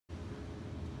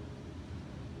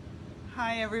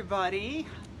Hi everybody,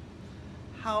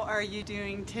 how are you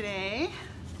doing today?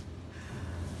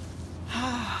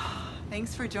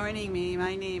 Thanks for joining me.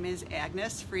 My name is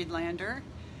Agnes Friedlander,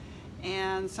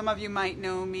 and some of you might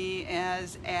know me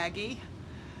as Aggie.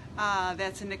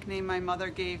 That's a nickname my mother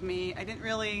gave me. I didn't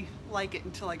really like it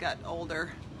until I got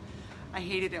older. I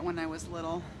hated it when I was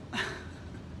little.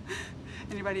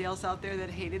 Anybody else out there that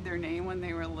hated their name when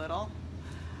they were little?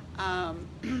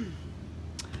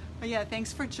 But yeah,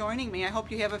 thanks for joining me. I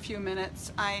hope you have a few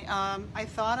minutes. I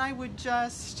thought I would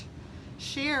just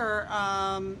share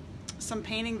some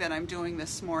painting that I'm doing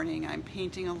this morning. I'm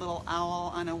painting a little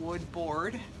owl on a wood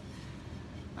board.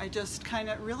 I just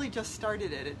really just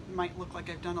started it. It might look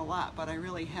like I've done a lot, but I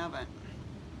really haven't.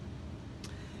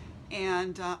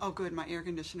 And, oh good, my air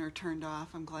conditioner turned off.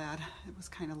 I'm glad. It was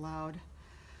kind of loud.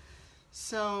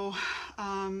 So,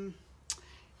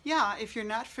 yeah, if you're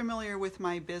not familiar with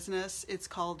my business, it's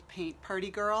called Paint Party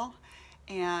Girl,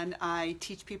 and I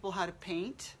teach people how to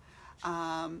paint.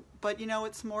 But you know,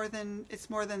 it's more than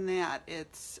that.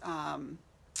 It's a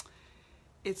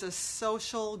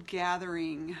social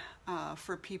gathering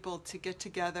for people to get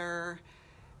together,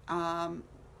 you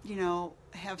know,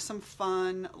 have some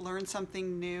fun, learn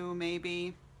something new,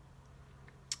 maybe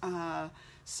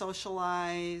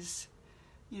socialize.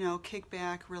 You know, kick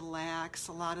back, relax.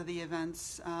 A lot of the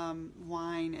events,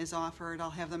 wine is offered. I'll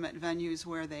have them at venues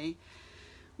where they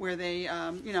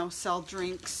you know, sell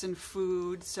drinks and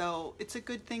food. So it's a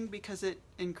good thing because it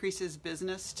increases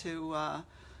business to,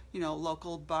 you know,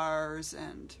 local bars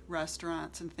and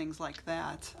restaurants and things like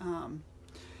that.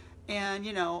 And,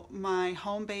 you know, my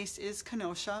home base is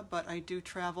Kenosha, but I do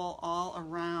travel all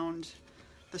around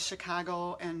the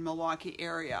Chicago and Milwaukee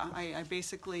area. I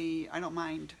don't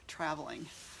mind traveling.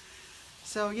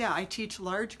 So yeah, I teach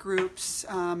large groups.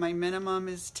 My minimum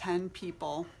is 10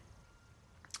 people.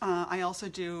 I also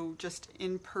do just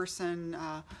in-person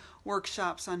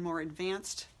workshops on more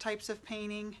advanced types of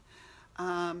painting.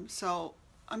 So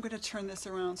I'm going to turn this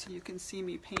around so you can see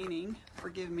me painting.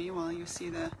 Forgive me while you see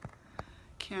the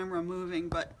camera moving,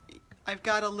 but I've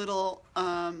got a little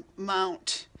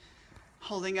mount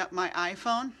holding up my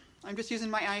iPhone. I'm just using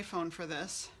my iPhone for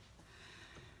this.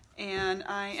 And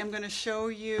I am going to show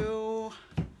you,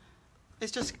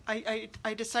 it's just, I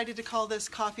decided to call this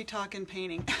Coffee Talk and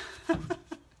Painting.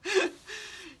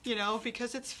 You know,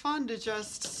 because it's fun to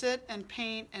just sit and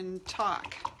paint and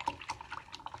talk,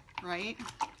 right?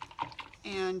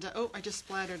 And, oh, I just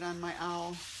splattered on my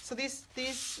owl. So these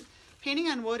painting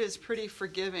on wood is pretty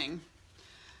forgiving.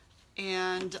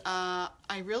 And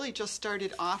I really just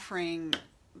started offering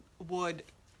wood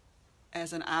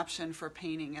as an option for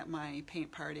painting at my paint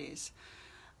parties.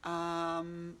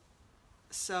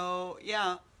 So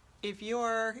yeah, if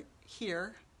you're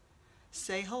here,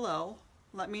 say hello.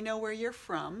 Let me know where you're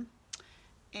from.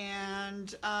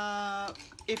 And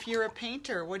if you're a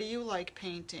painter, what do you like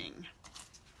painting?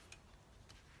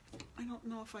 I don't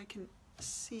know if I can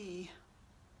see.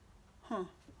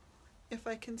 If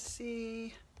I can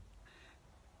see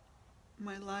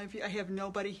my live view. I have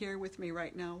nobody here with me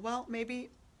right now. Well,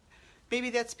 maybe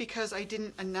that's because I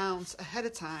didn't announce ahead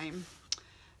of time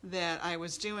that I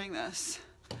was doing this.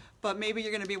 But maybe you're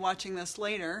going to be watching this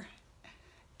later,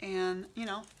 and you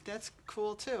know, that's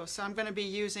cool too. So I'm going to be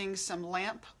using some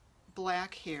lamp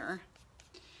black here,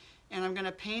 and I'm going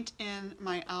to paint in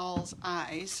my owl's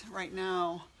eyes right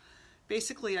now.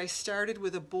 Basically, I started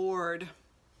with a board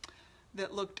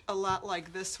that looked a lot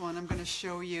like this one. I'm going to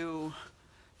show you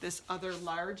this other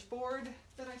large board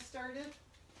that I started.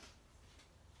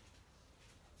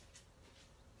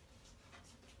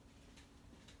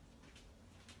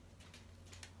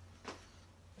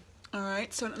 All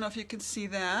right, so I don't know if you can see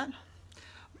that,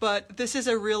 but this is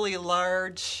a really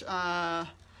large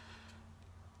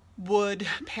wood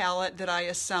palette that I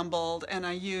assembled, and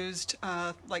I used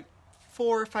like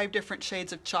 4 or 5 different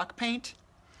shades of chalk paint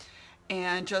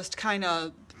and just kind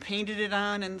of painted it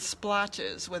on in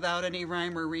splotches without any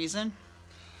rhyme or reason.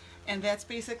 And that's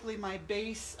basically my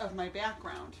base of my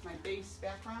background, my base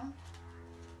background.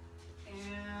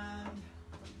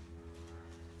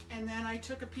 And then I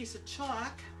took a piece of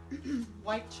chalk,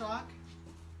 white chalk,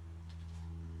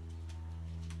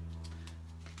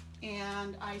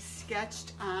 and I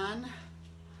sketched on,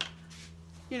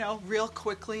 you know, real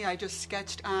quickly, I just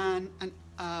sketched on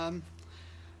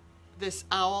this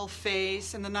owl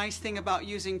face. And the nice thing about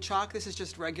using chalk, this is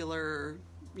just regular,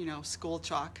 you know, school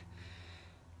chalk.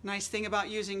 Nice thing about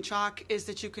using chalk is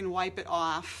that you can wipe it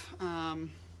off.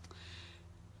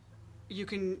 You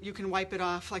can wipe it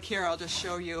off. Like here, I'll just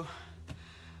show you.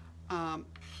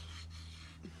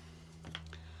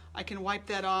 I can wipe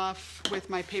that off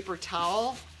with my paper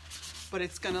towel. but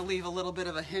it's going to leave a little bit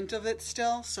of a hint of it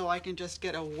still, so I can just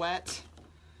get a wet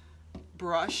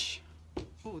brush.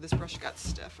 Ooh, this brush got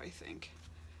stiff, I think.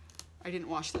 I didn't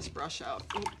wash this brush out.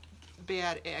 Ooh,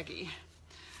 bad Aggie.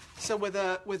 So with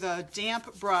a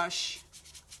damp brush,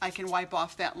 I can wipe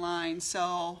off that line.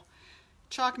 So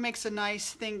chalk makes a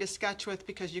nice thing to sketch with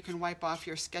because you can wipe off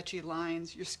your sketchy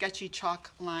lines, your sketchy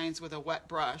chalk lines with a wet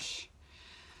brush.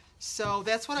 So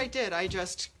that's what I did. I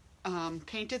just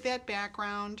painted that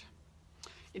background,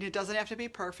 and it doesn't have to be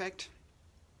perfect.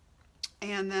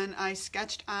 And then I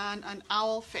sketched on an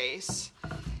owl face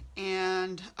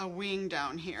and a wing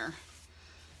down here.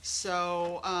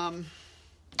 So I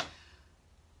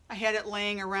had it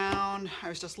laying around. I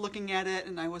was just looking at it,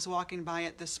 and I was walking by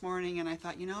it this morning, and I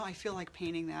thought, you know, I feel like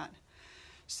painting that.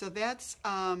 So that's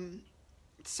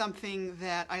something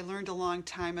that I learned a long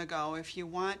time ago. If you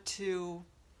want to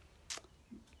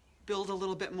build a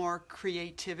little bit more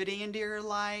creativity into your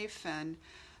life and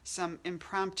some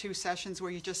impromptu sessions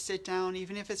where you just sit down,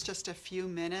 even if it's just a few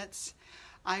minutes,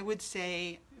 I would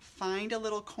say find a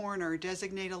little corner,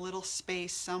 designate a little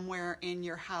space somewhere in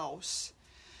your house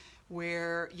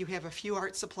where you have a few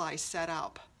art supplies set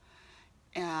up.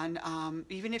 And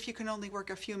even if you can only work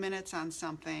a few minutes on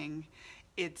something,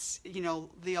 it's, you know,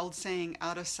 the old saying,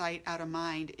 out of sight, out of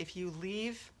mind. If you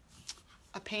leave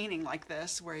a painting like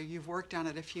this where you've worked on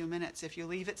it a few minutes, if you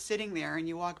leave it sitting there and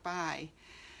you walk by,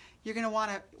 you're going to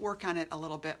want to work on it a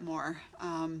little bit more.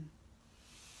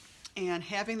 And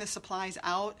having the supplies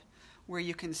out where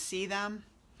you can see them,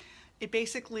 it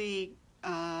basically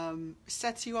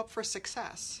sets you up for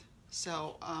success.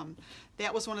 So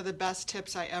that was one of the best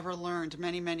tips I ever learned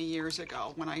many, many years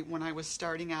ago when I was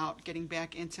starting out, getting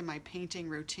back into my painting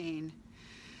routine.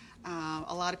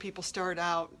 A lot of people start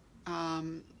out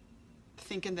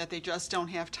thinking that they just don't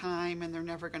have time and they're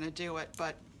never going to do it.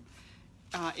 But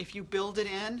if you build it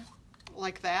in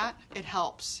like that, it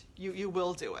helps. You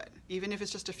will do it, even if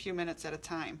it's just a few minutes at a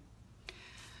time.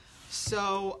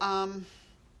 So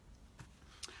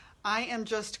I am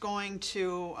just going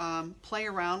to play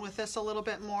around with this a little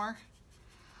bit more.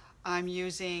 I'm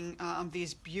using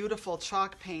these beautiful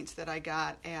chalk paints that I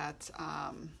got at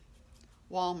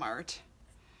Walmart.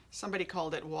 Somebody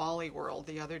called it Wally World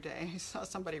the other day. I saw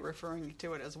somebody referring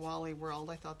to it as Wally World.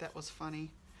 I thought that was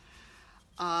funny.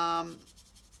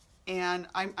 And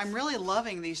I'm really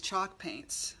loving these chalk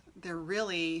paints. They're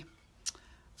really,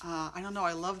 I don't know,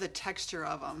 I love the texture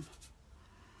of them.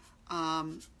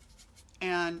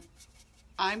 And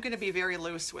I'm going to be very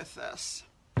loose with this.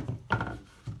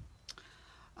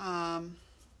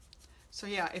 So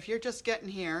yeah, if you're just getting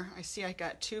here, I see I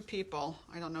got 2 people.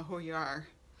 I don't know who you are,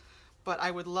 but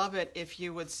I would love it if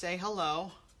you would say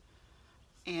hello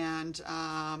and,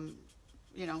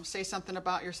 you know, say something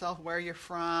about yourself, where you're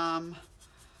from,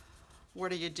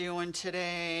 what are you doing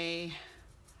today,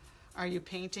 are you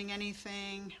painting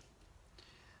anything,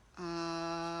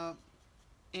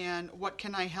 and what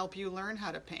can I help you learn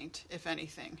how to paint, if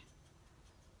anything.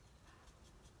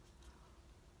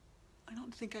 I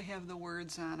don't think I have the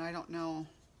words on. I don't know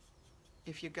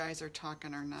if you guys are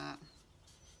talking or not.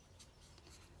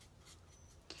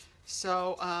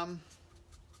 So, I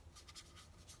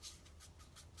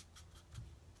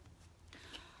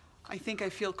think I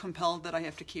feel compelled that I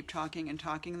have to keep talking and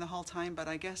talking the whole time, but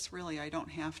I guess really I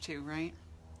don't have to, right?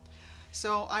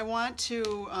 So I want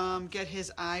to get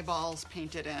his eyeballs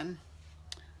painted in.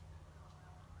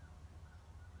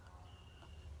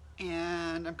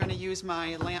 And I'm going to use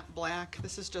my lamp black.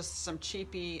 This is just some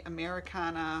cheapy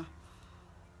Americana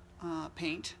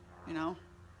paint, you know.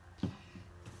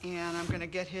 And I'm going to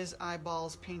get his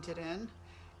eyeballs painted in.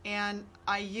 And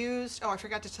I used, oh, I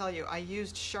forgot to tell you, I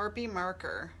used Sharpie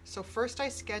marker. So first I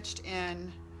sketched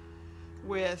in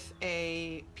with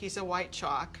a piece of white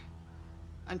chalk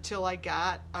until I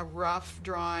got a rough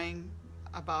drawing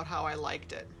about how I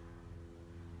liked it.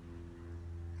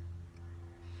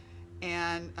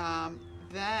 And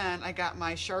then I got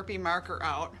my Sharpie marker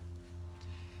out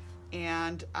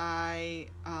and I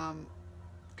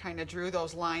kind of drew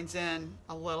those lines in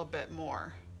a little bit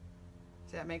more.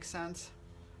 Does that make sense?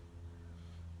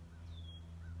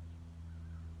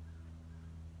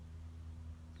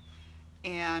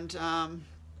 And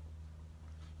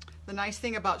the nice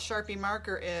thing about Sharpie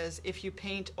marker is if you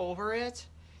paint over it,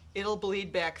 it'll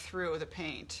bleed back through the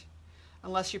paint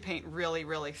unless you paint really,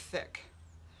 really thick.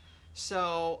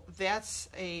 So that's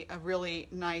a really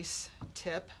nice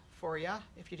tip for you.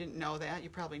 If you didn't know that, you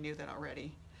probably knew that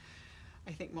already.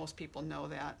 I think most people know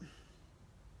that.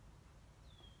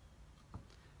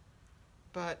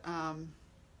 But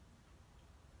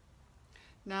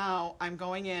now I'm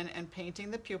going in and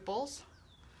painting the pupils.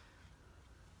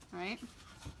 right?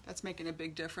 That's making a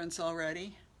big difference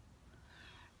already.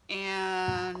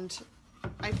 And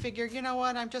I figured, you know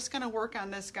what, I'm just going to work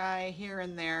on this guy here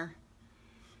and there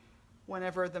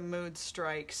whenever the mood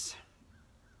strikes.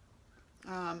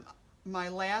 My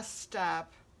last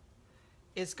step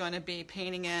is going to be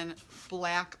painting in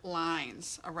black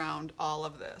lines around all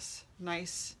of this.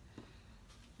 Nice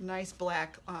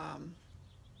black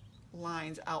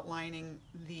lines outlining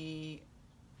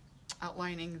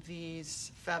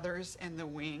these feathers and the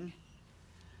wing.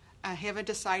 I haven't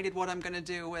decided what I'm going to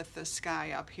do with the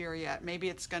sky up here yet. Maybe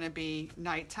it's going to be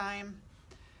nighttime.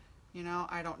 You know,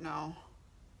 I don't know.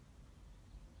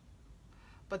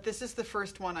 But this is the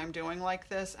first one I'm doing like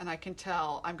this, and I can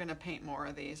tell I'm going to paint more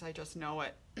of these. I just know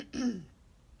it.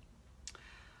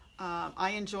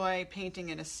 I enjoy painting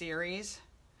in a series.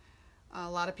 A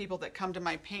lot of people that come to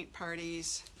my paint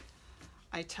parties,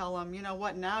 I tell them, you know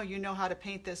what, now you know how to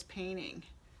paint this painting.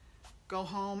 Go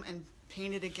home and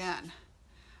paint it again.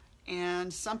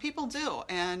 And some people do.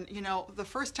 And, you know, the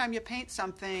first time you paint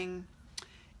something,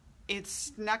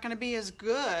 it's not going to be as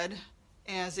good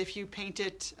as if you paint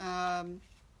it,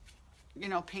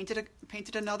 paint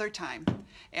it another time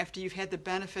after you've had the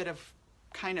benefit of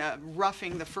kind of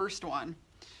roughing the first one.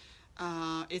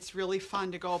 It's really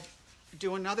fun to go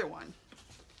do another one,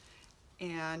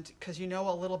 and because you know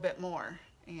a little bit more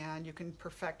and you can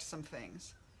perfect some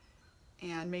things,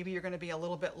 and maybe you're going to be a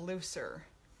little bit looser.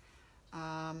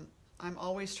 I'm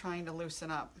always trying to loosen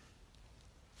up.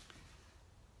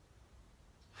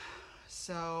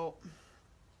 So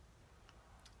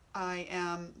I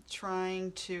am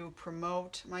trying to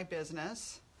promote my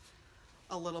business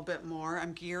a little bit more.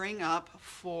 I'm gearing up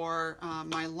for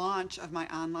my launch of my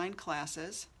online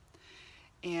classes,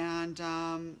 and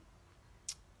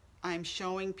I'm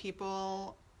showing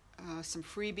people some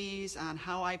freebies on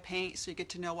how I paint, so you get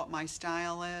to know what my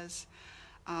style is.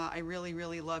 I really,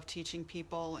 really love teaching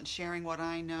people and sharing what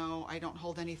I know. I don't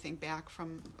hold anything back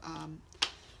from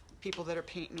people that are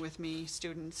painting with me,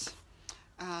 students.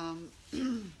 And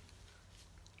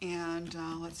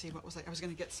let's see, what was I was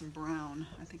going to get some brown.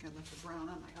 I think I left the brown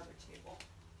on my other table.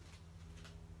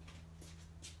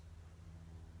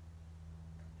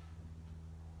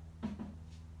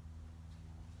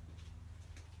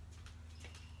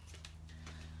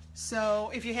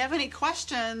 So if you have any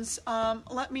questions,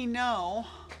 let me know.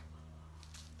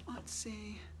 Let's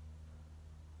see.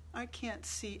 I can't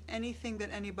see anything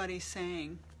that anybody's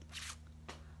saying.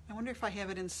 I wonder if I have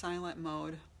it in silent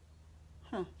mode.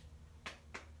 Huh.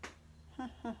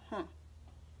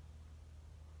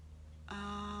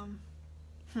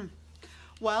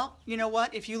 Well, you know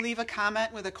what? If you leave a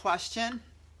comment with a question,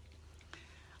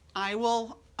 I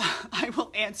will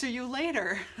answer you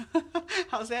later.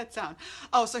 How's that sound?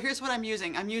 Oh, so here's what I'm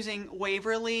using. I'm using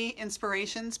Waverly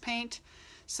Inspirations paint.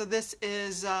 So this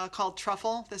is called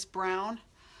Truffle, this brown.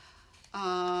 You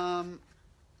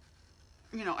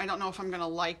know, I don't know if I'm going to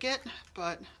like it,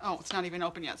 but, oh, it's not even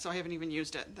open yet, so I haven't even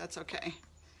used it. That's okay.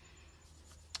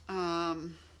 I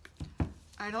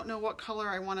don't know what color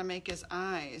I want to make his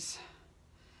eyes.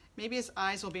 Maybe his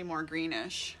eyes will be more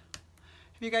greenish.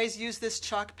 Have you guys used this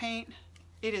chalk paint?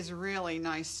 It is really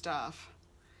nice stuff.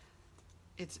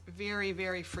 It's very,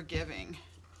 very forgiving.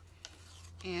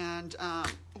 And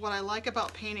what I like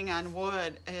about painting on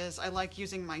wood is I like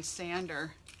using my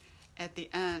sander at the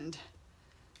end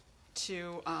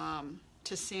to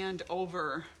sand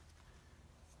off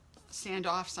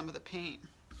some of the paint.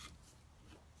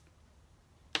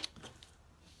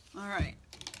 All right.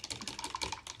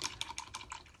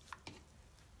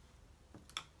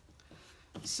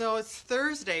 So it's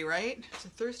Thursday, right? Is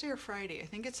it Thursday or Friday? I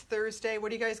think it's Thursday.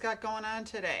 What do you guys got going on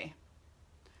today?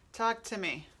 Talk to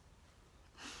me.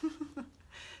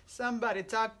 Somebody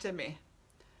talk to me.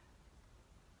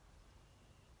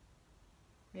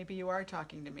 Maybe you are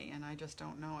talking to me and I just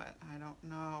don't know it. I don't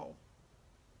know.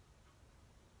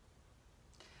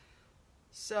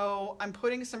 So I'm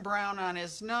putting some brown on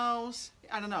his nose.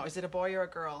 I don't know. Is it a boy or a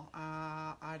girl?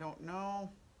 I don't know.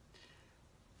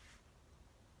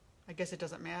 I guess it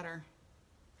doesn't matter.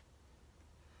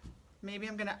 Maybe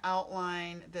I'm going to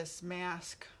outline this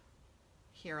mask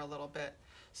here a little bit.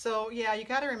 So yeah, you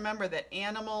got to remember that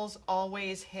animals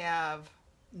always have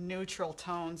neutral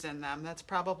tones in them. That's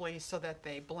probably so that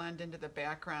they blend into the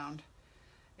background.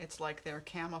 It's like their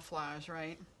camouflage,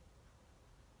 right?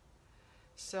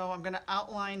 So I'm going to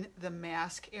outline the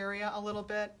mask area a little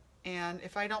bit, and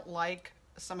if I don't like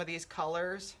some of these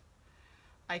colors,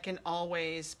 I can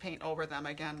always paint over them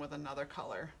again with another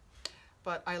color.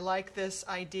 But I like this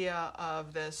idea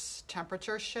of this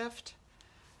temperature shift.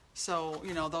 So,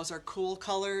 you know, those are cool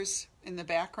colors in the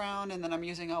background, and then I'm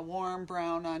using a warm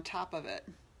brown on top of it.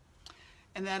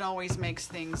 And that always makes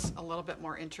things a little bit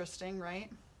more interesting, right?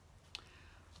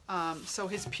 So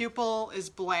his pupil is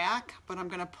black, but I'm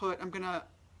gonna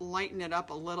lighten it up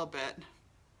a little bit.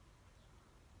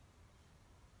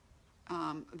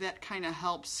 That kind of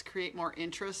helps create more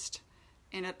interest,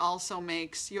 and it also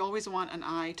makes, you always want an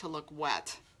eye to look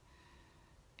wet.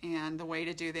 And the way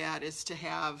to do that is to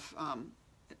have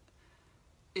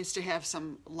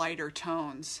some lighter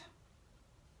tones.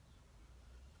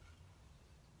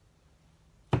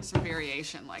 Some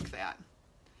variation like that.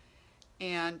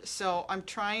 And so I'm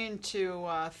trying to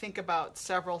think about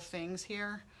several things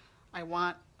here. I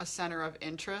want a center of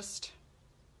interest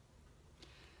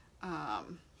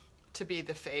to be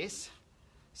the face.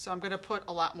 So I'm going to put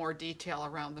a lot more detail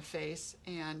around the face,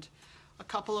 and a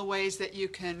couple of ways that you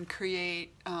can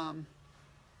create a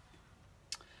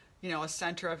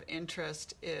center of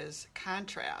interest is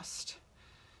contrast.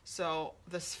 So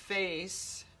this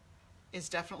face is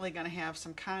definitely going to have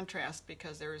some contrast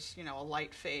because there's, a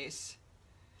light face.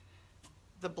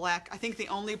 The black, I think the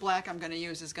only black I'm going to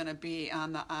use is going to be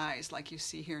on the eyes, like you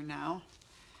see here now.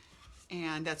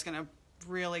 And that's going to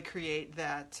really create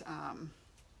that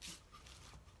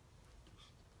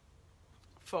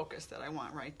focus that I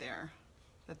want right there.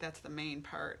 That's the main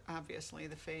part, obviously,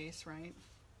 the face, right?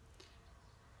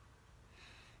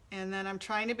 And then I'm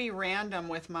trying to be random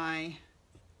with my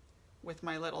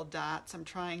little dots. I'm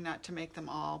trying not to make them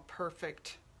all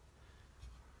perfect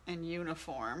and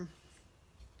uniform.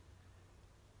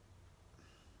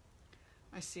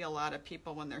 I see a lot of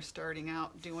people when they're starting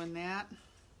out doing that.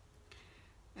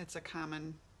 It's a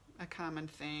common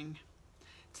thing.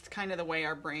 It's kind of the way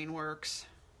our brain works.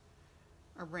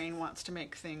 Our brain wants to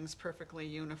make things perfectly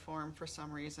uniform for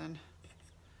some reason.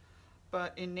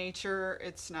 But in nature,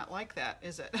 it's not like that,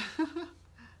 is it?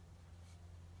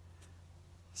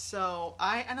 So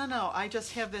I don't know, I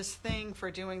just have this thing for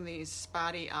doing these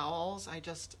spotty owls. I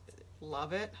just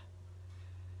love it.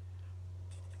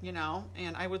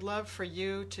 And I would love for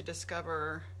you to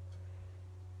discover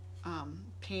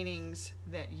paintings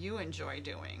that you enjoy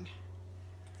doing,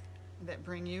 that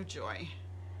bring you joy.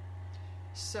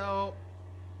 So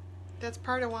that's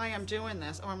part of why I'm doing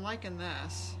this. Oh, I'm liking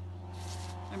this.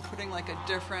 I'm putting like a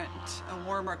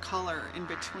warmer color in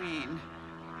between.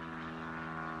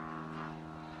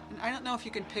 And I don't know if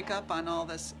you can pick up on all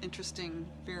this interesting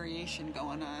variation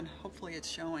going on. Hopefully it's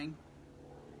showing.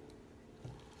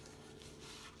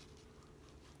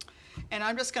 And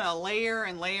I'm just going to layer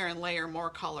and layer and layer more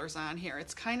colors on here.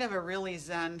 It's kind of a really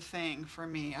zen thing for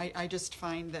me. I just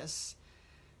find this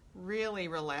really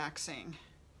relaxing.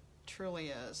 It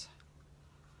truly is.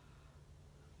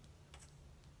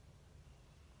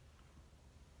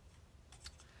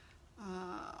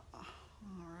 All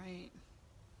right.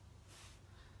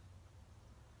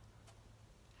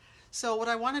 So what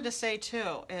I wanted to say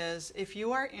too is, if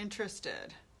you are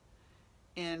interested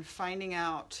in finding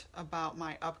out about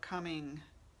my upcoming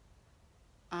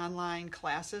online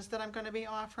classes that I'm going to be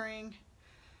offering,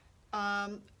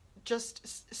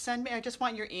 just send me, I just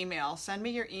want your email. Send me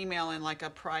your email in like a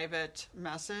private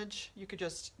message. You could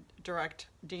just direct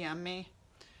DM me,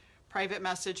 private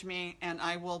message me, and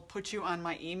I will put you on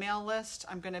my email list.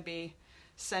 I'm going to be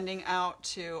sending out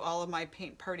to all of my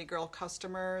Paint Party Girl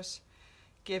customers,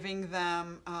 giving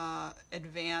them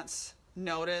advance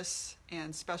notice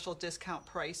and special discount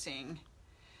pricing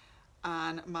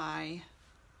on my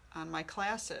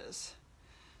classes.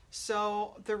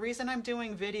 So the reason I'm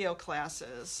doing video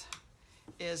classes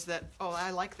is that, oh,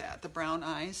 I like that, the brown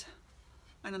eyes.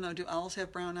 I don't know, do owls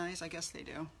have brown eyes? I guess they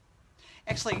do.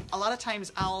 Actually, a lot of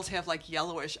times owls have like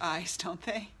yellowish eyes, don't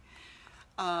they?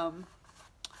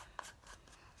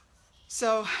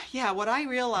 So yeah, what I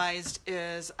realized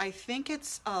is, I think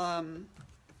it's,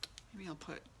 maybe I'll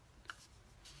put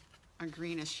a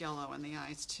greenish yellow in the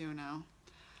eyes too now.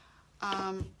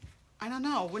 I don't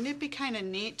know, wouldn't it be kind of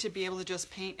neat to be able to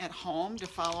just paint at home, to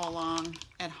follow along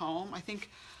at home? I think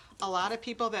a lot of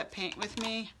people that paint with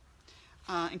me,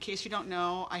 in case you don't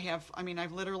know,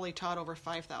 I've literally taught over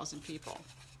 5,000 people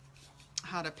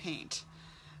how to paint.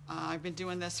 I've been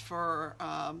doing this for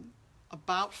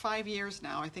about 5 years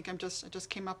now. I think I just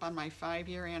came up on my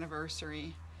 5-year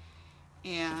anniversary,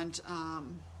 and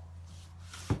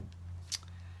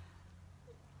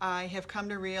I have come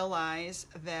to realize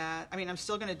that, I'm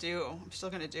still going to do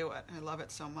it. I love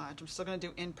it so much. I'm still going to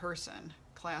do in-person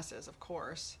classes, of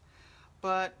course.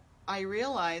 But I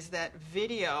realize that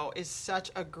video is such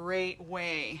a great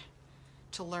way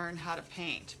to learn how to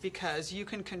paint, because you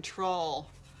can control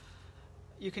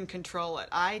it.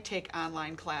 I take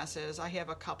online classes. I have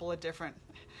a couple of different,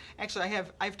 Actually,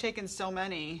 I've taken so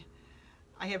many.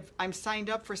 I'm signed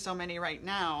up for so many right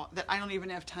now that I don't even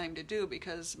have time to do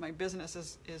because my business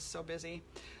is so busy.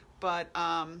 But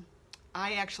I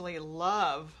actually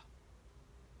love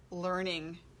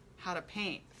learning how to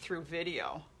paint through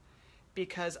video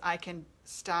because I can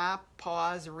stop,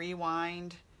 pause,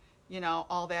 rewind,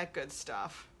 all that good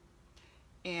stuff.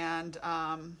 And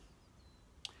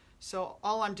so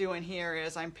all I'm doing here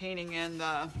is I'm painting in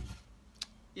the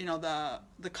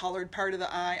colored part of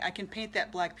the eye. I can paint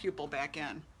that black pupil back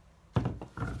in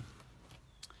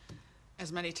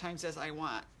as many times as I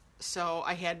want. So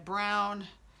I had brown,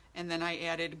 and then I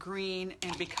added green,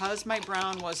 and because my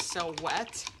brown was so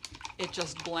wet, it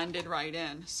just blended right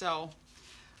in. So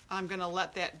I'm gonna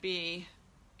let that be,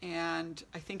 and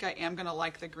I think I am gonna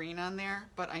like the green on there,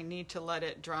 but I need to let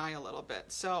it dry a little bit.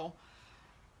 So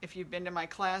if you've been to my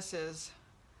classes,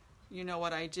 you know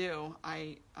what I do.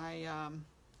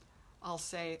 I'll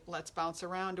say, let's bounce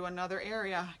around to another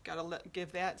area. Gotta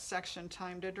give that section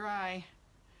time to dry.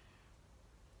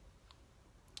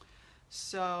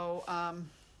 So,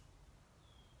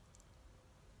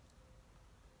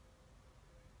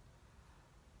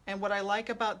 and what I like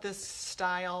about this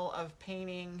style of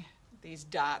painting these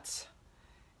dots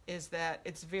is that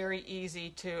it's very easy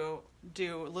to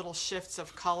do little shifts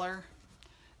of color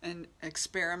and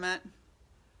experiment.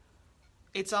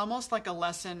 It's almost like a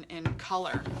lesson in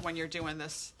color when you're doing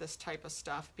this type of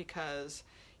stuff because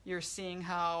you're seeing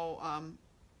how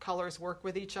colors work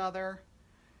with each other,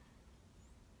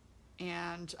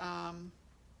 and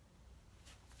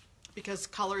because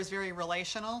color is very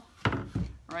relational,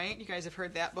 right? You guys have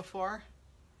heard that before.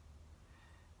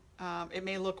 It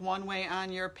may look one way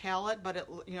on your palette, but it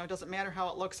doesn't matter how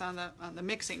it looks on the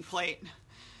mixing plate.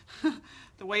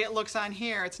 The way it looks on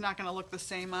here, it's not going to look the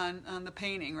same on the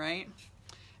painting, right?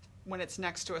 When it's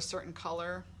next to a certain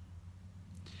color.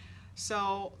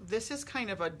 So this is kind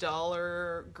of a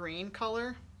duller green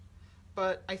color,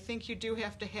 but I think you do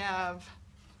have to have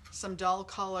some dull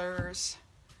colors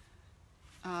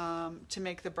to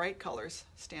make the bright colors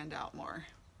stand out more,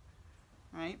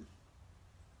 right?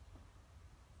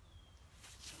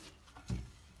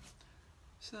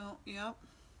 So, yep.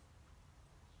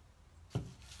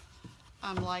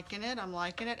 I'm liking it,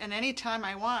 and anytime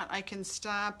I want, I can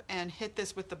stop and hit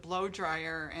this with the blow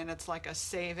dryer, and it's like a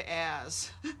save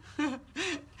as.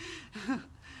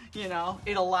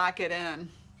 It'll lock it in.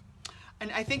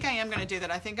 And I think I am going to do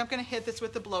that. I think I'm going to hit this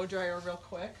with the blow dryer real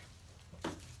quick.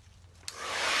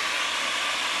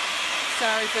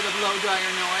 Sorry for the blow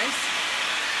dryer noise.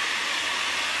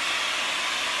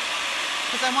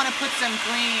 Because I want to put some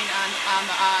green on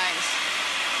the eyes.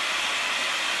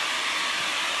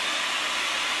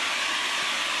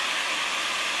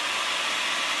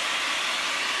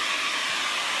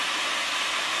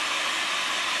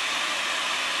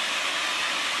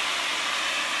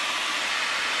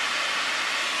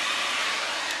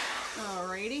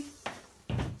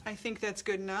 I think that's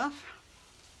good enough.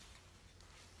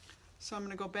 So I'm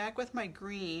going to go back with my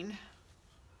green.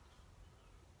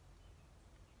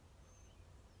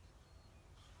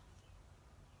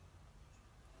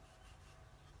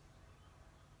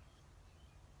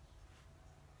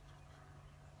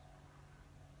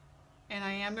 And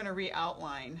I am going to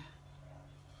re-outline.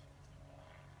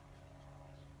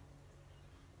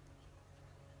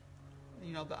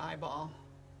 The eyeball.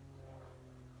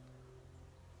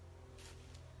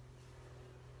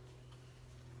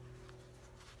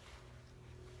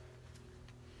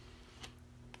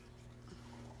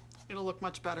 It'll look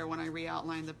much better when I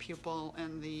re-outline the pupil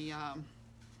and the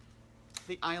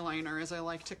eyeliner, as I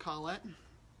like to call it.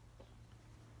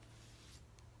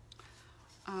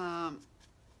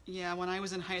 Yeah, when I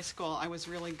was in high school, I was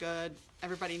really good.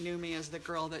 Everybody knew me as the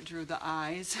girl that drew the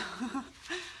eyes.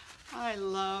 I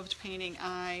loved painting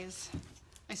eyes.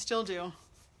 I still do.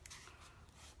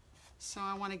 So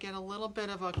I want to get a little bit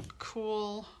of a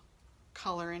cool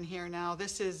color in here now.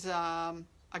 This is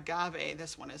agave,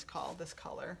 this one is called, this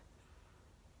color.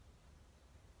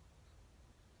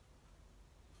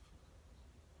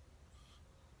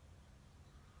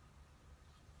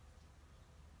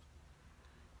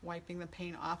 Wiping the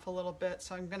paint off a little bit,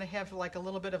 so I'm going to have like a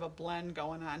little bit of a blend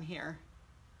going on here.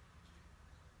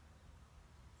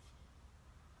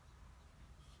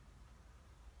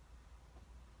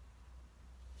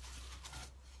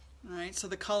 All right, so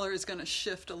the color is going to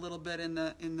shift a little bit in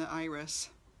the iris.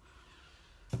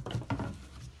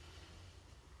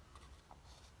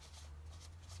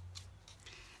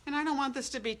 And I don't want this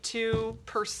to be too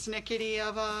persnickety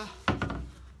of a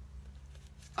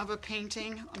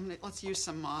painting. Let's use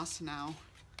some moss now.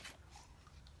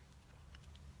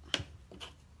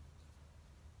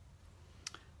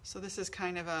 So this is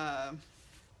kind of a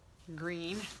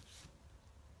green.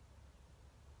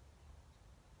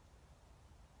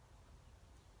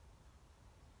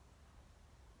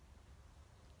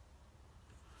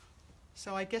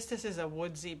 So I guess this is a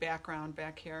woodsy background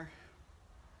back here.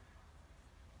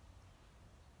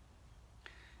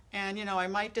 And you know, I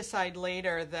might decide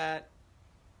later that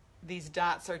these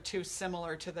dots are too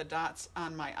similar to the dots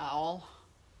on my owl.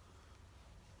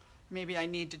 Maybe I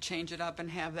need to change it up and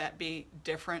have that be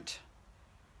different.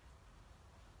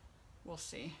 We'll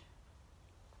see.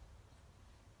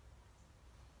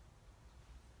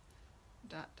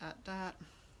 Dot, dot, dot.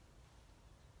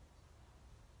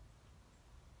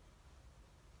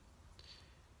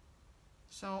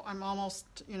 So I'm almost,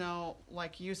 you know,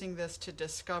 like using this to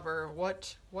discover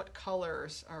what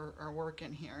colors are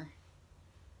working here.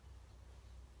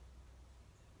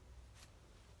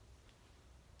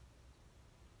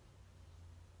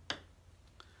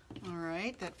 All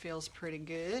right, that feels pretty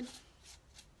good.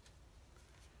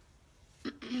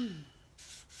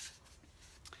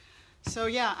 So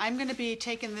yeah, I'm going to be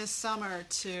taking this summer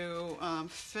to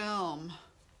film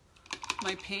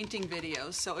my painting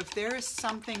videos. So if there is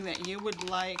something that you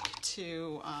would like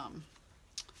to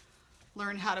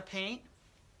learn how to paint,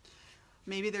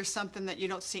 maybe there's something that you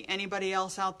don't see anybody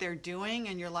else out there doing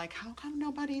and you're like, how come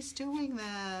nobody's doing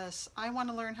this? I want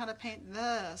to learn how to paint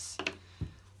this.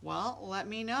 Well, let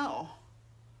me know.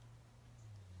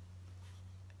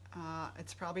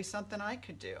 It's probably something I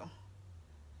could do.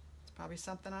 It's probably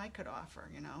something I could offer,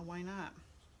 you know, why not?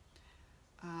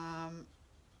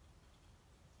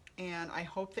 And I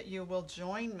hope that you will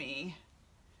join me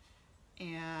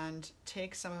and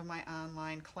take some of my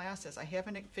online classes. I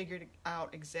haven't figured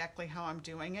out exactly how I'm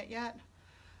doing it yet.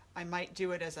 I might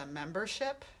do it as a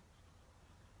membership,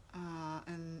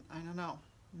 and I don't know,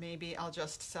 maybe I'll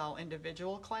just sell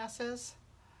individual classes.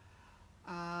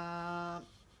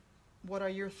 What are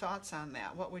your thoughts on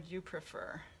that? What would you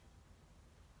prefer?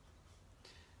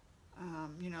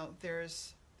 You know,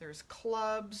 there's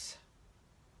clubs.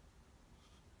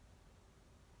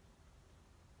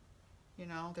 You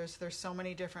know, there's so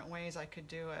many different ways I could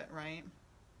do it, right?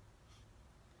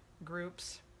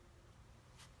 Groups.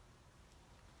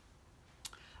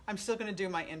 I'm still going to do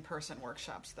my in-person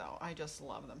workshops, though. I just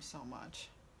love them so much.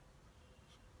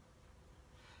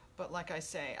 But like I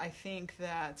say, I think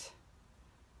that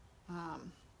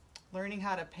learning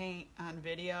how to paint on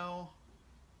video,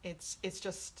 it's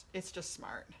just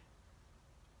smart.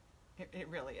 It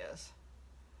really is.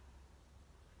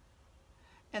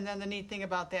 And then the neat thing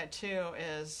about that too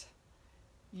is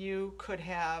you could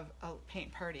have a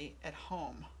paint party at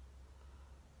home,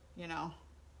 you know.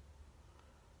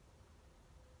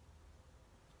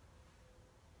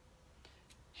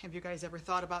 Have you guys ever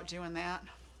thought about doing that?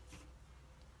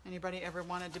 Anybody ever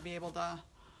wanted to be able to,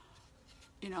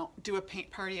 you know, do a paint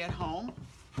party at home?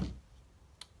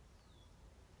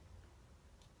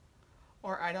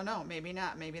 Or I don't know, maybe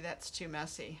not. Maybe that's too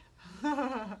messy.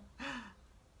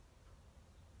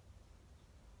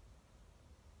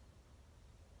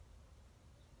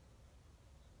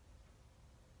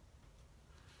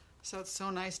 So it's so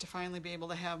nice to finally be able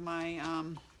to have my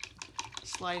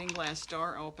sliding glass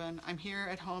door open. I'm here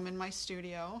at home in my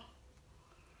studio,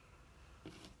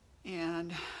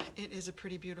 and it is a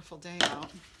pretty beautiful day out.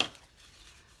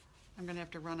 I'm gonna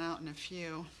have to run out in a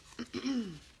few.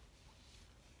 I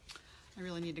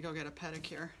really need to go get a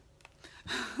pedicure.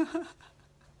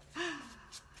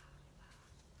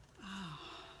 Oh.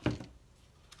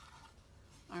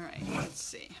 All right, let's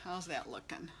see, how's that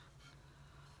looking?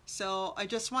 So I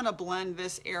just want to blend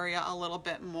this area a little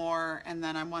bit more, and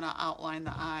then I want to outline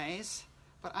the eyes.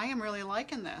 But I am really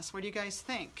liking this. What do you guys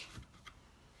think?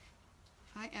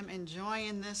 I am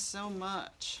enjoying this so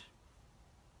much.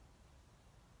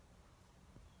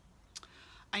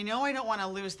 I know I don't want to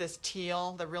lose this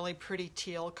teal, the really pretty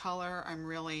teal color. I'm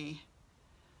really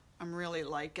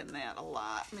liking that a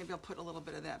lot. Maybe I'll put a little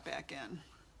bit of that back in.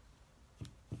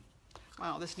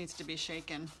 Wow, this needs to be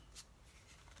shaken.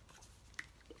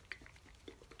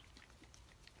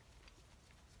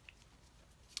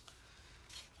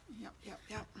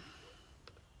 Yep.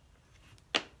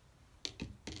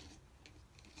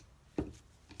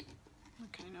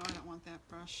 Okay, no, I don't want that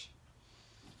brush.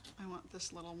 I want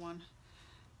this little one.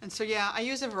 And so yeah, I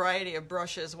use a variety of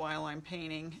brushes while I'm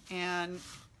painting, and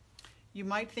you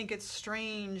might think it's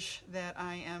strange that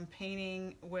I am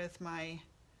painting with my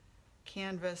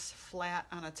canvas flat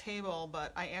on a table,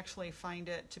 but I actually find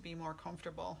it to be more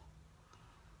comfortable.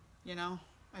 You know,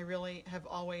 I really have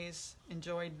always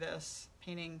enjoyed this,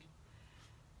 painting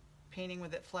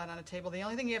with it flat on a table. The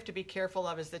only thing you have to be careful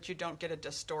of is that you don't get a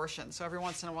distortion. So every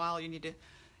once in a while you need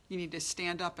you need to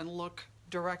stand up and look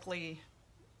directly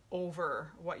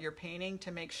over what you're painting to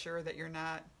make sure that you're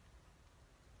not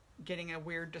getting a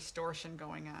weird distortion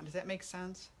going on. Does that make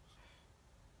sense?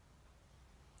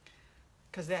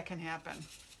 Because that can happen.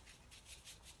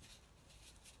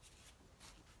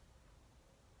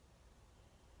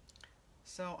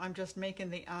 So I'm just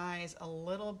making the eyes a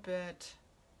little bit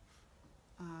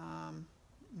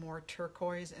more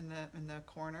turquoise in the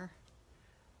corner.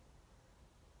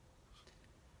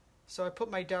 So I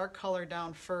put my dark color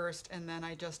down first, and then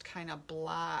I just kind of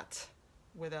blot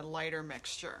with a lighter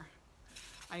mixture.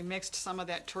 I mixed some of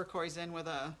that turquoise in with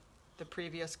the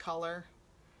previous color,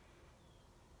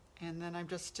 and then I'm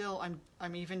just still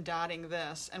I'm even dotting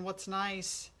this. And what's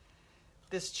nice,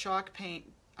 this chalk paint,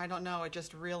 I don't know, it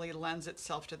just really lends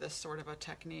itself to this sort of a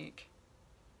technique.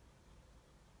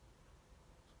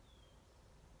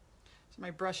 So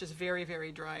my brush is very,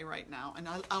 very dry right now. And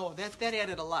that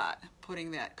added a lot,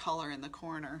 putting that color in the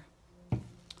corner.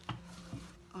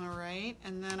 All right,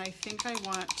 and then I think I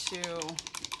want to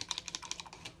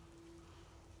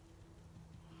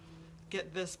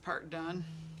get this part done.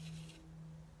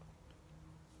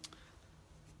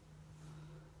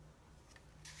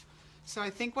 So I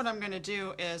think what I'm going to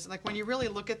do is, like, when you really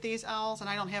look at these owls, and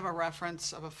I don't have a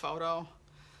reference of a photo,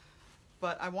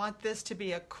 but I want this to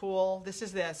be a cool, this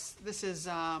is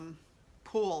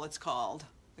Pool, it's called.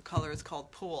 The color is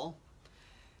called Pool.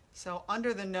 So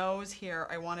under the nose here,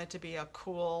 I want it to be a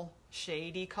cool,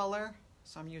 shady color.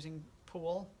 So I'm using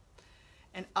Pool.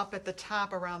 And up at the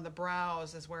top around the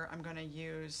brows is where I'm going to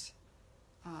use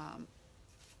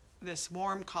this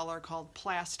warm color called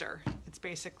Plaster. It's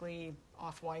basically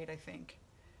off-white, I think.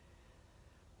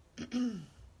 And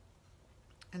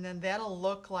then that'll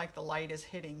look like the light is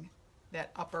hitting that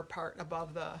upper part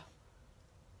above the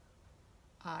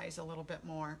eyes a little bit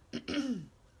more.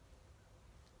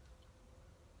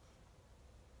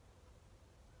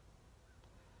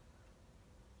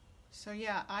 So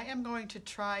yeah, I am going to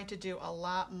try to do a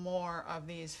lot more of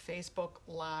these Facebook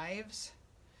Lives.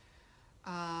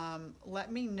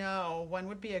 Let me know when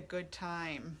would be a good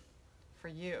time for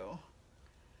you.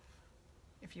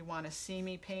 If you want to see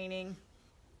me painting,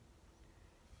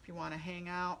 if you want to hang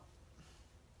out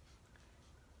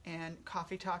and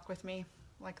coffee talk with me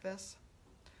like this,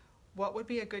 what would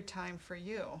be a good time for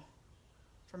you,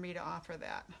 for me to offer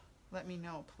that? Let me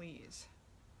know, please.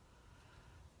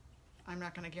 I'm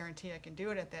not going to guarantee I can do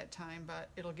it at that time, but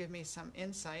it'll give me some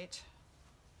insight.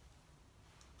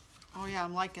 Oh yeah,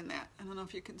 I'm liking that. I don't know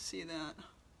if you can see that.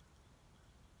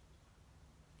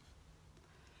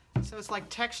 So it's like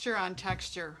texture on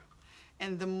texture.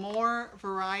 And the more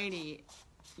variety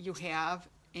you have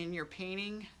in your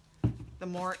painting, the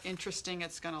more interesting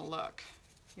it's going to look.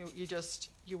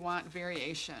 You want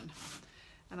variation.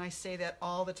 And I say that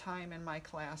all the time in my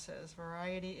classes.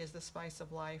 Variety is the spice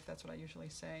of life. That's what I usually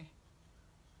say.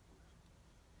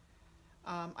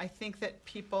 I think that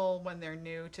people, when they're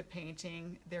new to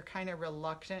painting, they're kind of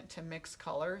reluctant to mix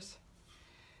colors.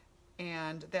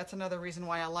 And that's another reason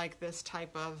why I like this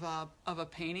type of a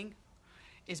painting,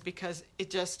 is because it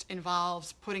just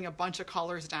involves putting a bunch of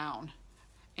colors down.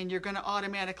 And you're going to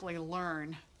automatically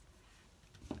learn,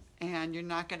 and you're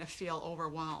not going to feel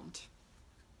overwhelmed.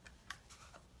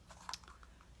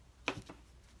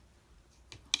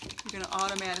 You're going to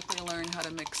automatically learn how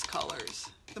to mix colors.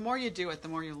 The more you do it, the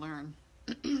more you learn.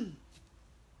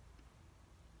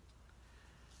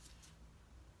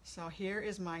 So here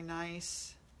is my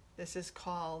nice, this is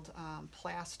called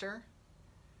Plaster,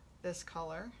 this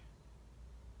color.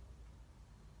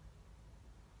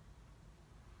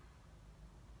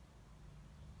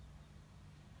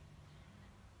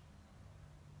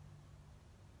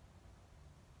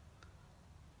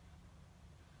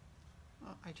 Oh,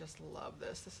 I just love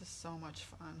this. This is so much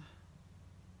fun.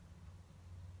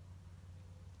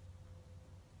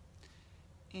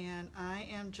 And I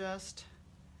am just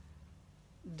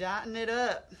dotting it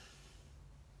up.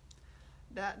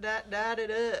 Dot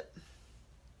it up.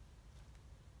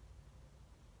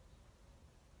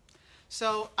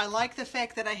 So I like the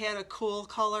fact that I had a cool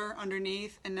color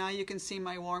underneath, and now you can see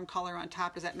my warm color on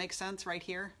top. Does that make sense right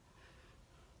here?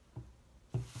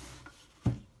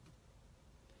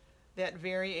 That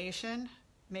variation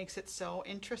makes it so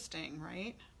interesting,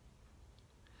 right?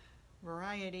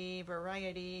 Variety,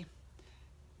 variety.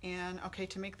 And okay,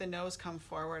 to make the nose come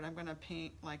forward, I'm going to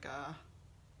paint like a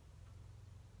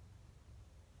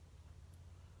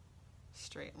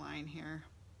straight line here.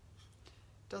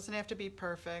 Doesn't have to be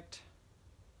perfect.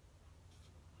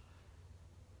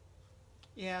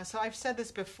 Yeah, so I've said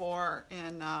this before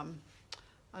in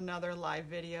another live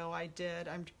video I did.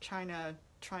 I'm trying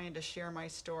to share my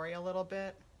story a little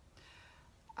bit.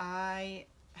 I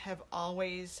have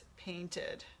always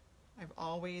painted. I've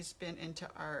always been into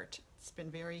art. It's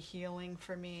been very healing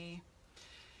for me.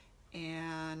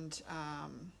 And,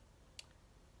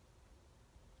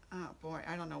 oh boy,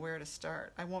 I don't know where to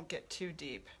start. I won't get too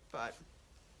deep, but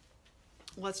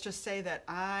let's just say that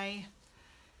I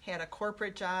had a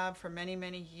corporate job for many,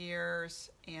 many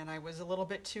years, and I was a little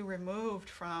bit too removed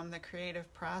from the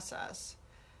creative process.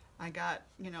 I got,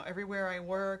 everywhere I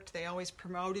worked, they always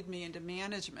promoted me into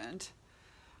management.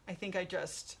 I think I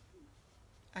just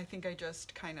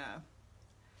kind of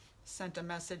sent a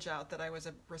message out that I was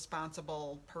a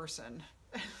responsible person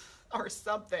or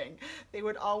something. They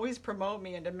would always promote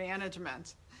me into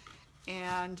management.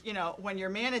 And, when you're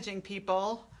managing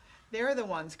people, they're the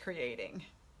ones creating,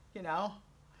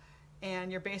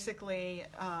 and you're basically,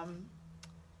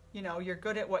 you're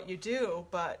good at what you do,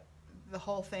 but the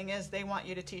whole thing is they want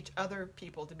you to teach other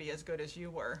people to be as good as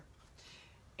you were.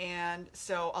 And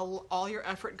so all your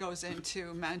effort goes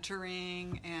into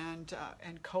mentoring and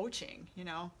coaching,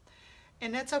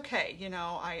 and that's okay.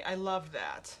 I love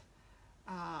that.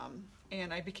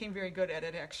 And I became very good at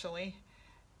it, actually.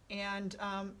 And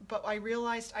but I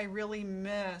realized I really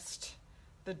missed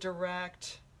the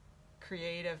direct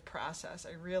creative process.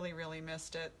 I really, really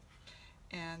missed it.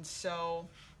 And so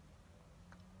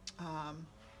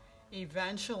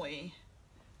eventually,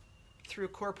 through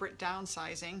corporate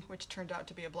downsizing, which turned out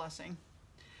to be a blessing,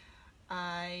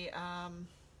 I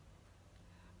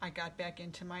got back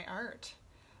into my art.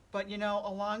 But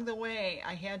along the way,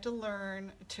 I had to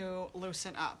learn to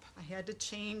loosen up. I had to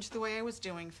change the way I was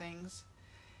doing things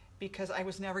because I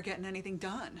was never getting anything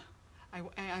done.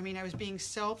 I mean, I was being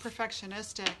so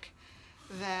perfectionistic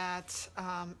that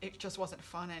it just wasn't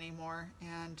fun anymore.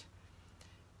 And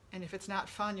if it's not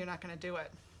fun, you're not going to do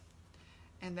it.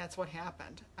 And that's what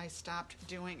happened. I stopped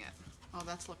doing it. Oh,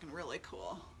 that's looking really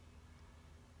cool.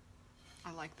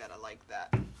 I like that.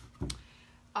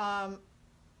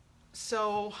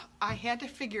 So I had to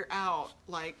figure out,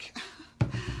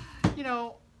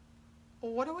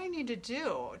 what do I need to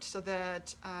do so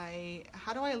that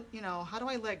how do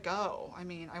I let go? I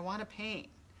mean, I want to paint,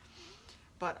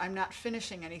 but I'm not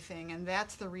finishing anything. And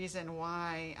that's the reason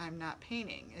why I'm not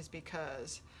painting, is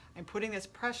because I'm putting this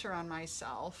pressure on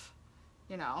myself.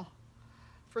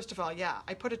 First of all,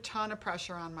 I put a ton of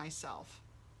pressure on myself.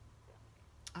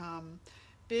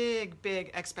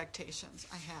 Big expectations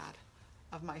I had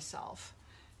of myself.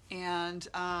 And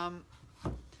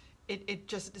it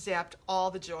just zapped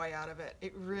all the joy out of it.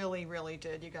 It really, really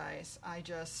did, you guys. I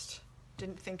just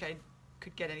didn't think I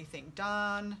could get anything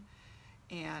done.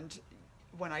 And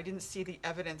when I didn't see the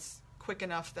evidence quick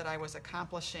enough that I was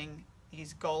accomplishing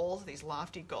these goals, these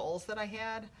lofty goals that I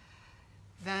had,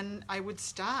 then I would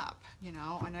stop,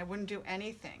 and I wouldn't do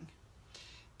anything.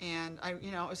 And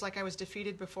it was like I was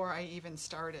defeated before I even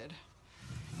started.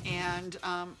 And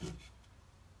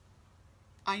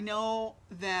I know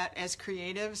that as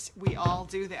creatives, we all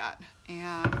do that.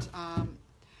 And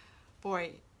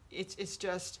boy, it's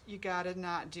just, you gotta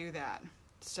not do that.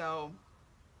 So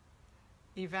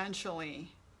eventually,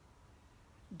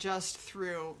 just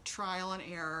through trial and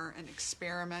error and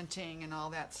experimenting and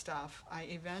all that stuff, I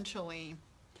eventually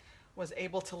was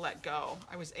able to let go.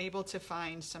 I was able to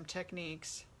find some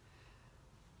techniques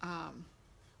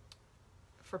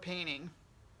for painting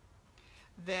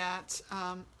that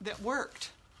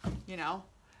worked,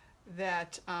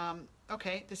 that,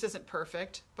 okay, this isn't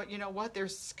perfect, but you know what,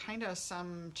 there's kind of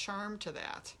some charm to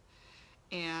that.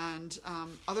 And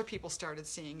other people started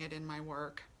seeing it in my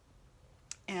work.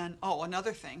 And,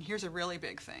 another thing, here's a really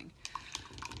big thing.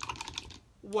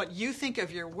 What you think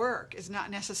of your work is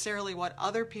not necessarily what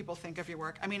other people think of your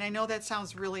work. I mean, I know that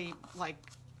sounds really like,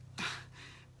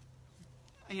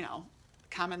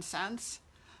 common sense,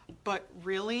 but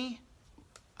really,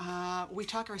 we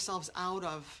talk ourselves out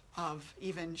of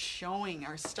even showing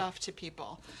our stuff to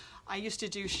people. I used to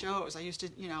do shows. I used to,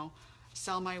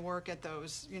 sell my work at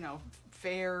those,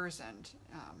 fairs and,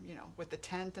 with the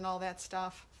tent and all that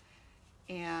stuff.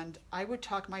 And I would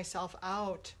talk myself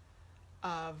out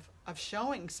of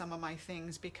showing some of my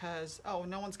things because,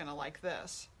 no one's going to like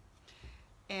this.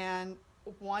 And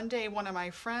one day one of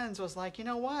my friends was like, you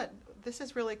know what, this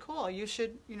is really cool. You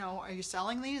should, are you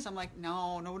selling these? I'm like,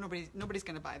 no, nobody's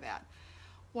going to buy that.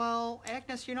 Well,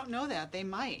 Agnes, you don't know that. They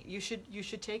might. You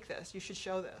should take this. You should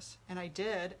show this. And I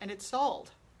did, and it sold.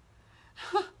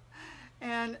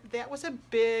 And that was a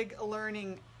big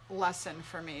learning lesson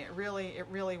for me. It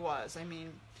really was. I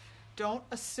mean, don't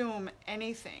assume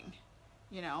anything,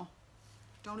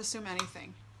 Don't assume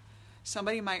anything.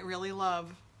 Somebody might really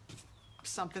love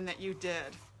something that you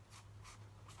did.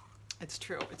 It's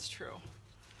true.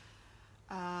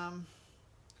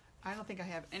 I don't think I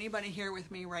have anybody here with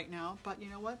me right now, but you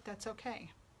know what? That's okay.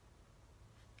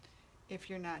 If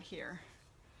you're not here,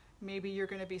 maybe you're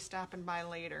going to be stopping by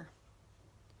later.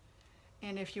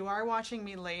 And if you are watching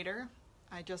me later,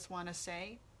 I just want to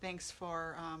say thanks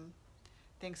for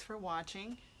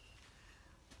watching.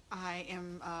 I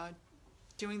am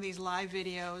doing these live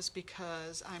videos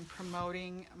because I'm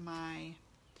promoting my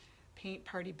paint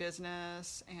party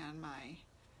business and my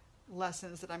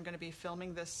lessons that I'm going to be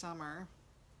filming this summer.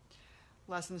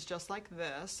 Lessons just like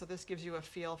this, so this gives you a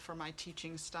feel for my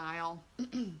teaching style.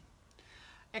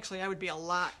 Actually, I would be a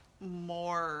lot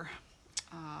more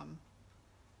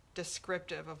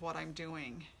descriptive of what I'm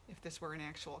doing if this were an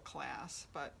actual class,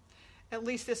 but at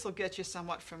least this will get you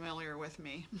somewhat familiar with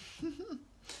me.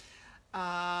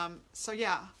 So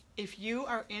yeah, if you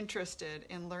are interested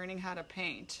in learning how to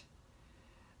paint,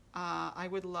 I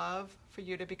would love for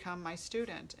you to become my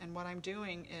student. And what I'm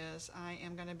doing is I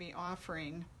am going to be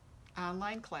offering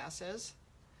online classes,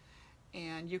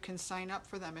 and you can sign up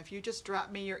for them. If you just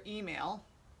drop me your email,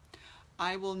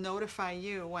 I will notify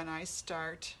you when I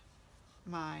start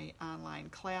my online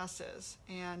classes.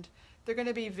 And they're going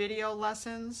to be video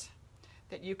lessons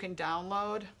that you can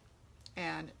download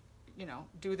and, you know,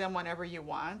 do them whenever you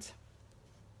want,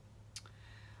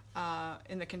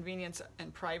 in the convenience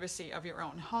and privacy of your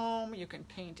own home. You can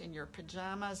paint in your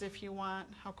pajamas if you want.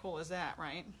 How cool is that,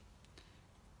 right?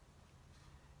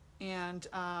 And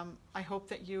I hope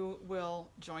that you will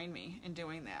join me in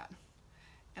doing that.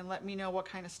 And let me know what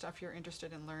kind of stuff you're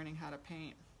interested in learning how to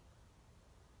paint.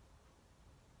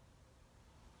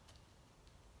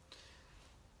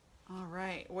 All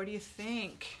right, what do you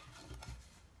think?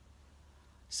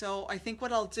 So I think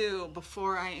what I'll do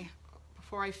before I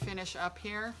finish up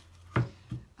here,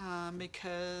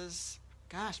 because,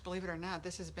 gosh, believe it or not,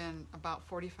 this has been about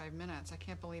 45 minutes. I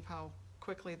can't believe how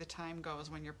quickly the time goes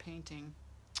when you're painting.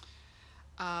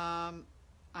 I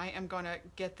am going to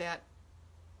get that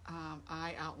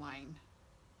eye outline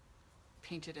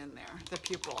painted in there, the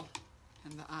pupil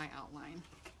and the eye outline.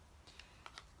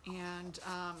 And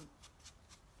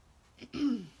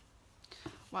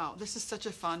wow, this is such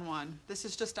a fun one. This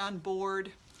is just on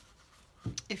board.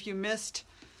 If you missed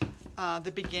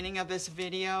the beginning of this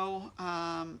video,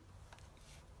 I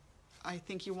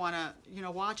think you want to, you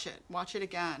know, watch it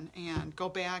again, and go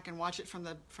back and watch it from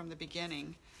the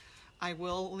beginning. I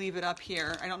will leave it up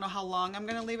here. I don't know how long I'm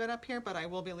going to leave it up here, but I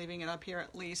will be leaving it up here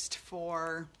at least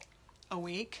for a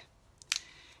week.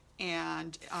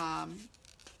 And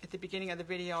at the beginning of the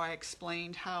video, I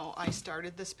explained how I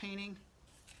started this painting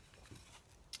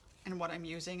and what I'm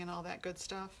using and all that good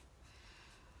stuff.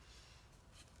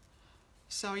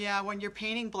 So yeah, when you're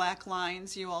painting black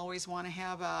lines, you always want to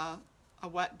have a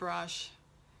wet brush,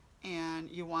 and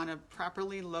you want to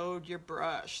properly load your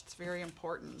brush. It's very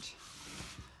important.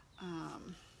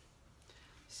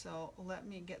 So let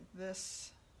me get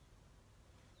this,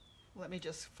 let me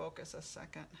just focus a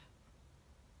second.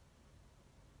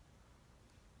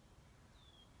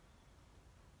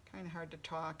 Kind of hard to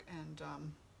talk and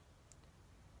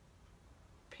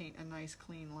paint a nice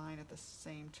clean line at the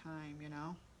same time, you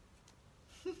know.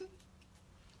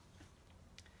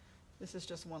 This is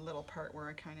just one little part where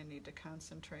I kind of need to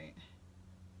concentrate.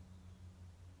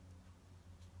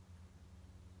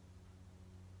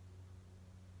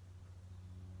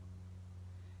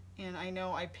 And I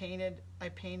know I painted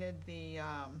the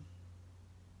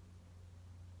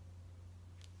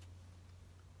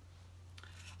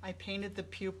I painted the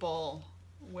pupil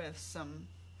with some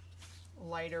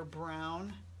lighter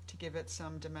brown to give it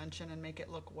some dimension and make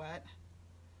it look wet.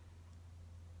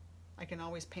 I can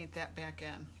always paint that back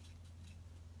in.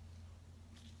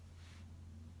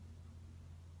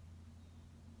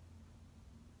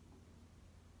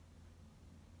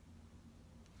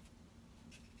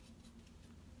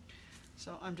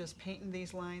 So I'm just painting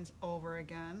these lines over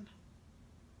again.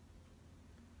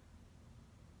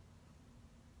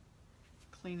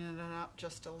 Cleaning it up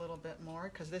just a little bit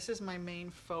more, because this is my main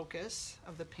focus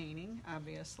of the painting,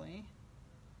 obviously.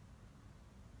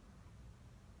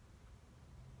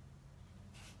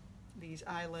 These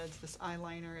eyelids, this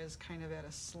eyeliner is kind of at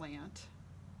a slant.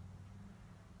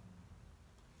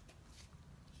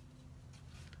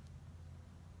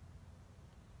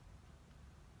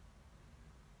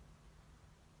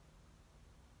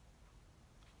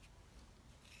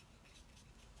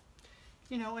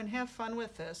 You know, and have fun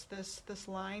with this. This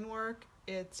line work,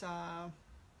 it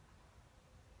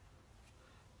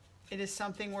is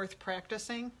something worth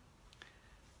practicing.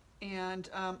 And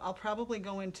I'll probably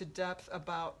go into depth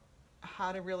about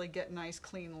how to really get nice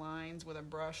clean lines with a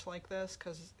brush like this,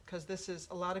 because this is,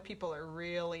 a lot of people are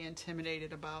really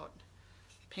intimidated about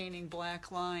painting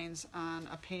black lines on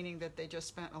a painting that they just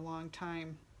spent a long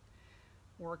time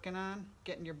working on,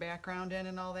 getting your background in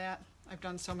and all that. I've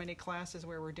done so many classes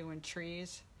where we're doing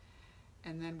trees,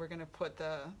 and then we're going to put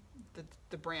the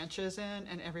branches in,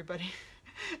 and everybody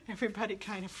everybody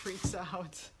kind of freaks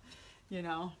out, you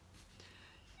know.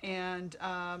 And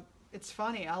it's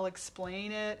funny, I'll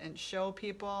explain it and show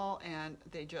people, and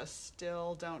they just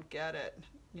still don't get it,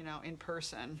 you know, in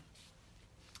person.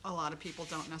 A lot of people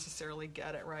don't necessarily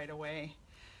get it right away.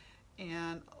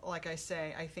 And like I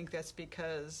say, I think that's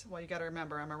because, well, you got to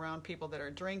remember, I'm around people that are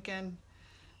drinking,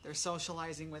 they're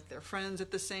socializing with their friends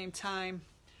at the same time,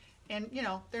 and, you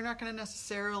know, they're not going to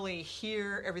necessarily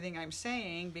hear everything I'm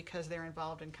saying because they're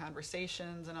involved in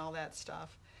conversations and all that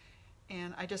stuff.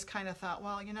 And I just kind of thought,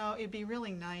 well, you know, it'd be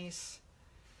really nice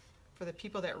for the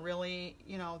people that really,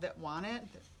 you know, that want it,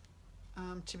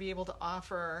 to be able to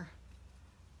offer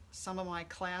some of my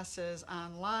classes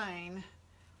online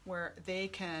where they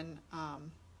can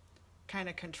kind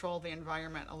of control the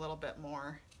environment a little bit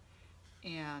more.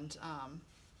 And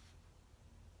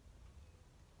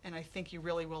I think you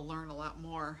really will learn a lot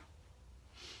more.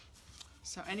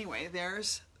 So anyway,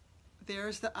 there's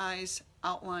the eyes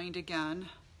outlined again.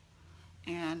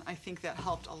 And I think that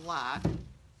helped a lot.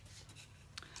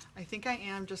 I think I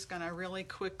am just going to really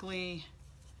quickly,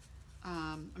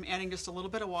 I'm adding just a little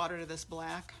bit of water to this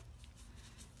black,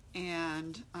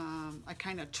 and I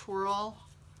kind of twirl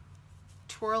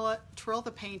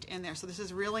the paint in there. So this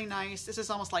is really nice. This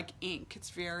is almost like ink. It's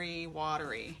very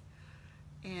watery.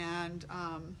 And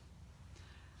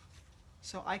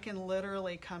so I can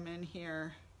literally come in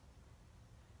here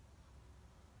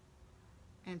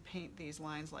and paint these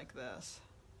lines like this.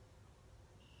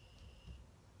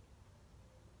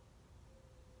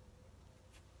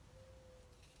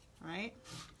 Right?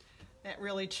 That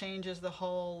really changes the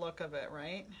whole look of it,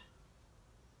 right?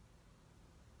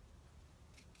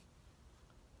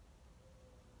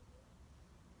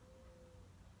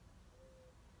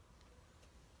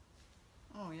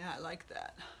 Oh yeah, I like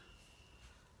that.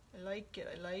 I like it,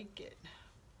 I like it.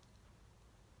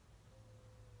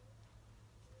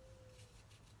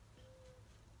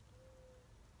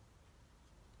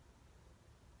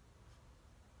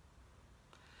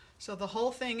 So the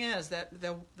whole thing is that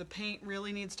the paint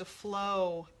really needs to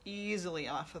flow easily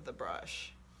off of the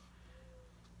brush.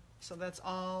 So that's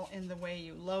all in the way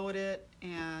you load it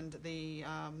and the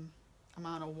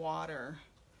amount of water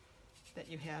that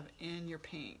you have in your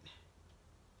paint.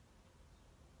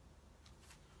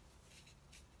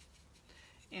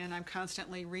 And I'm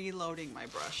constantly reloading my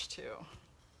brush too.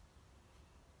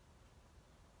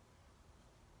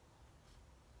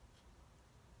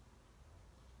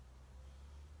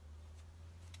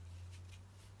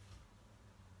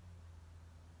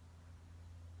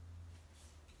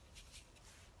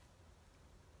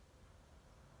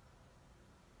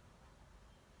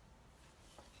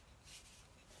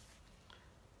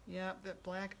 Yep, that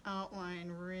black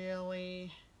outline really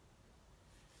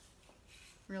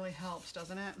helps,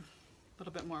 doesn't it? A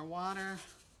little bit more water.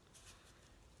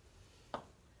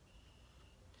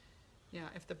 Yeah,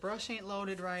 if the brush ain't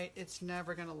loaded right, it's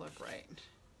never gonna look right.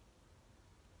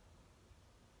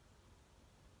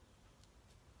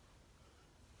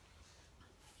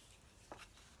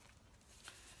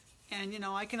 And you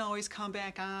know, I can always come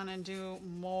back on and do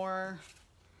more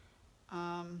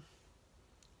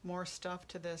stuff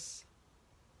to this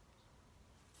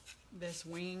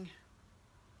wing.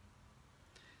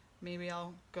 Maybe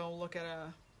I'll go look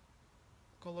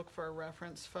for a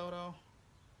reference photo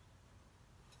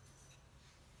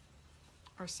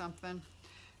or something.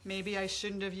 Maybe I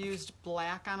shouldn't have used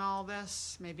black on all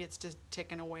this. Maybe it's just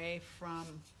taken away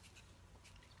from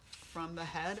the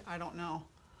head. I don't know.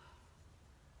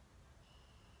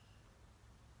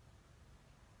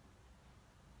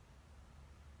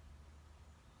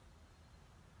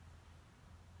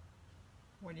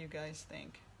 What do you guys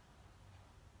think?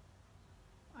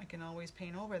 I can always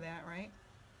paint over that, right?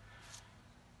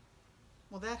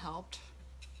 Well, that helped.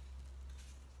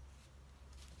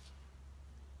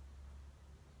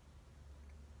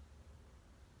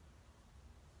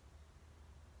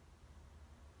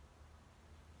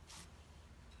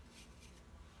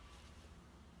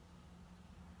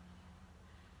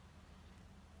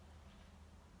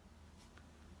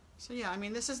 So yeah, I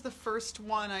mean, this is the first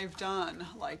one I've done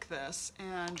like this,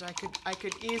 and I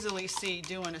could easily see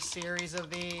doing a series of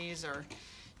these or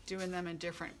doing them in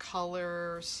different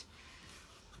colors.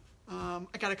 I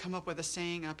got to come up with a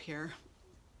saying up here.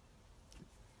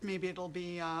 Maybe it'll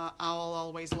be I'll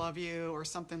always love you or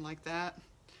something like that.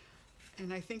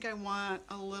 And I think I want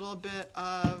a little bit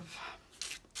of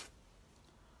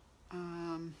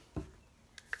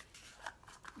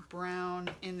brown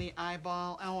in the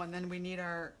eyeball. Oh, and then we need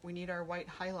our white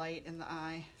highlight in the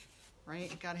eye,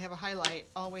 right? Got to have a highlight,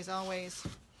 always, always.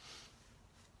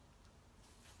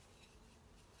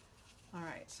 All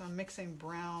right, so I'm mixing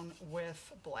brown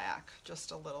with black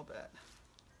just a little bit.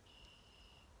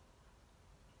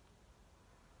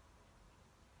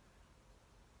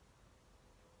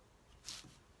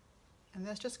 And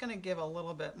that's just going to give a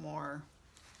little bit more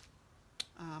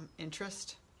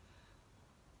interest.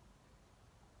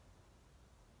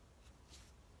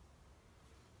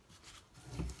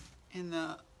 In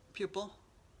the pupil,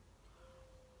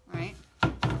 right?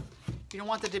 You don't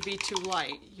want that to be too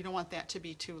light. You don't want that to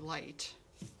be too light.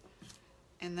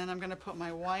 And then I'm going to put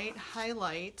my white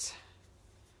highlight.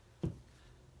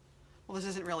 Well, this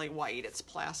isn't really white, it's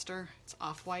plaster. It's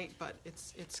off-white, but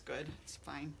it's good. It's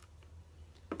fine.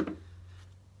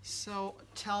 So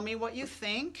tell me what you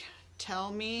think.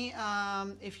 Tell me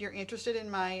if you're interested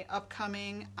in my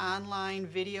upcoming online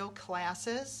video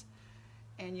classes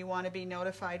and you want to be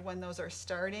notified when those are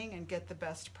starting and get the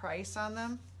best price on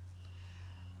them.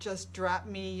 Just drop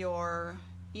me your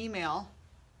email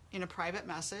in a private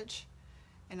message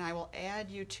and I will add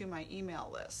you to my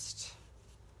email list.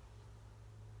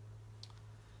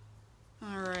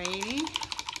 Alrighty.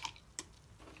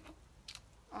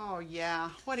 Oh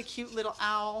yeah, what a cute little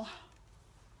owl.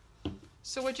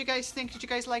 So what'd you guys think? Did you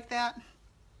guys like that?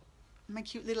 My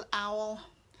cute little owl.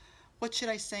 What should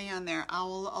I say on there?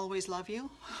 Owl always love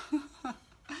you?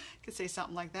 Could say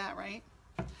something like that, right?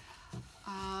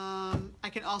 I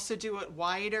can also do it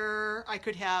wider. I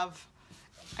could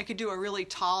do a really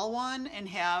tall one and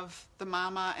have the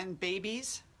mama and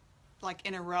babies like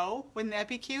in a row. Wouldn't that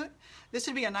be cute? This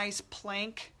would be a nice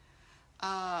plank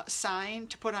sign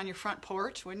to put on your front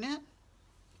porch, wouldn't it?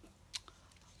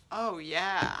 Oh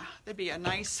yeah, that'd be a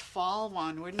nice fall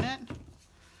one, wouldn't it?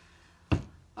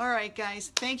 All right,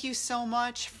 guys, thank you so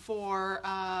much for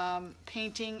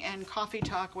painting and coffee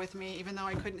talk with me, even though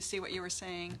I couldn't see what you were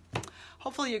saying.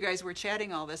 Hopefully you guys were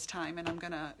chatting all this time, and I'm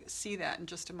gonna see that in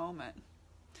just a moment.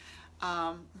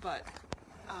 But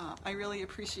I really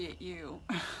appreciate you.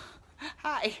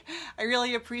 Hi, I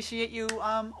really appreciate you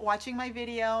watching my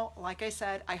video. Like I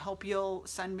said, I hope you'll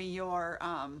send me your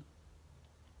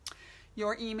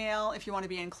email if you want to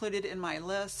be included in my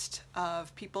list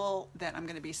of people that I'm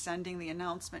going to be sending the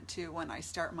announcement to when I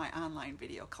start my online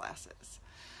video classes.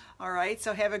 All right,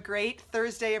 so have a great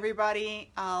Thursday, everybody.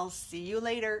 I'll see you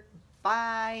later.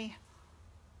 Bye.